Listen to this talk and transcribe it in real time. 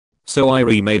So I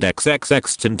remade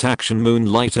XXXTENTACTION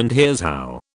Moonlight and here's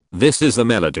how. This is the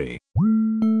melody.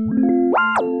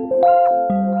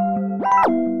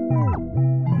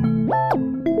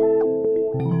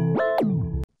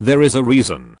 There is a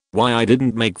reason why I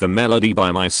didn't make the melody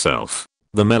by myself.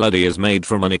 The melody is made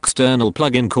from an external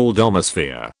plugin called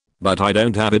Omosphere, but I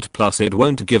don't have it, plus it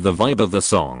won't give the vibe of the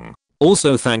song.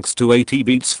 Also thanks to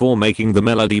ATbeats for making the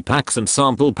melody packs and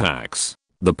sample packs.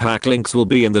 The pack links will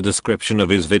be in the description of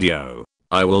his video.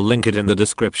 I will link it in the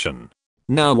description.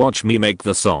 Now watch me make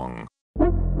the song.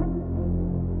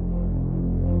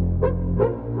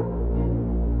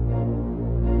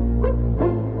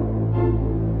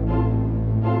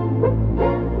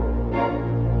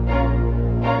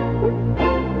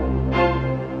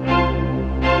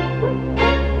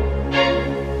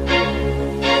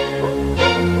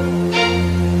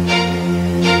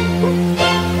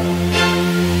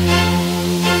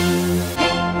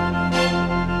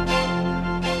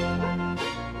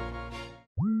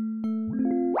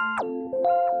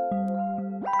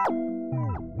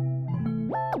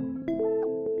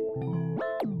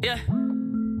 Yeah.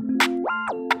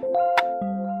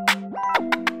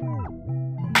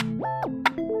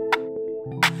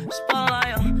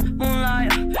 Spotlight,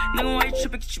 moonlight, nigga, why you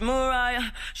trippin', get your Mariah.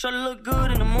 Shawty look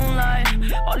good in the moonlight.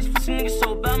 All these pussy niggas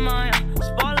so bad, Maya.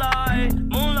 Spotlight,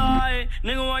 moonlight,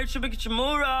 nigga, why you trippin', get your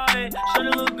Mariah.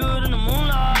 Shawty look good in the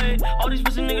moonlight. All these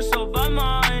pussy niggas so bad,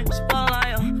 Maya.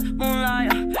 Spotlight,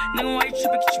 moonlight, nigga, why you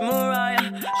trippin', get your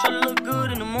Mariah. Shawty look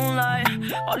good in the moonlight.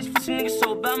 All these pussy niggas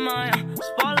so bad, Maya.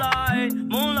 Spotlight,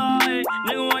 moonlight,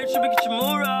 nigga, why you trippin', get your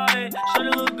Mariah.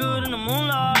 Shawty look good in the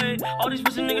moonlight. All these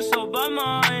pussy niggas so bad,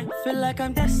 Maya. Feel like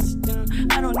I'm destined.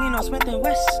 I don't need no Smith and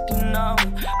Weston, no.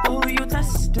 But who you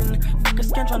testing? Fuck a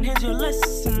scantron, here's your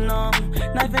lesson, no.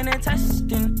 Knifing and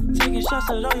testing, taking shots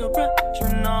at all your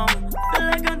brethren, no. Feel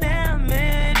like I'm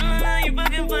damaged, you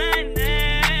fucking find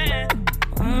it.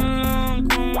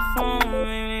 Come for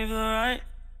me, feel right.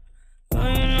 Oh,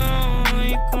 you know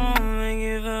you come make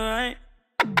it feel right.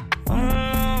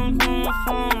 Come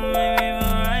for me, feel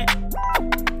right.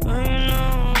 Oh, you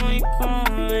know you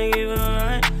come make it feel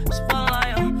right.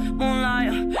 Spotlight,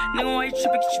 moonlight, nigga, why you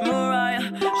trippin', get your Mariah.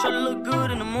 Shawty look good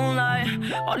in the moonlight.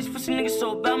 All these pussy niggas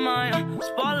so bad, Maya.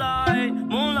 Spotlight,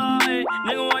 moonlight,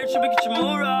 nigga, why you trippin', get your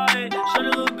Mariah.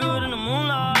 Shawty look good in the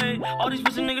moonlight. All these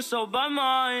pussy niggas so bad,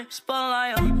 Maya.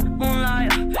 Spotlight,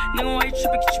 moonlight, nigga, why you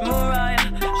trippin', get your Mariah.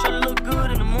 Shawty look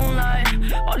good in the moonlight.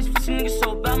 All these pussy niggas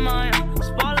so bad, Maya.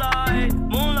 Spotlight,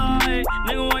 moonlight,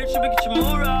 nigga, why you trippin', get your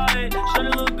Mariah.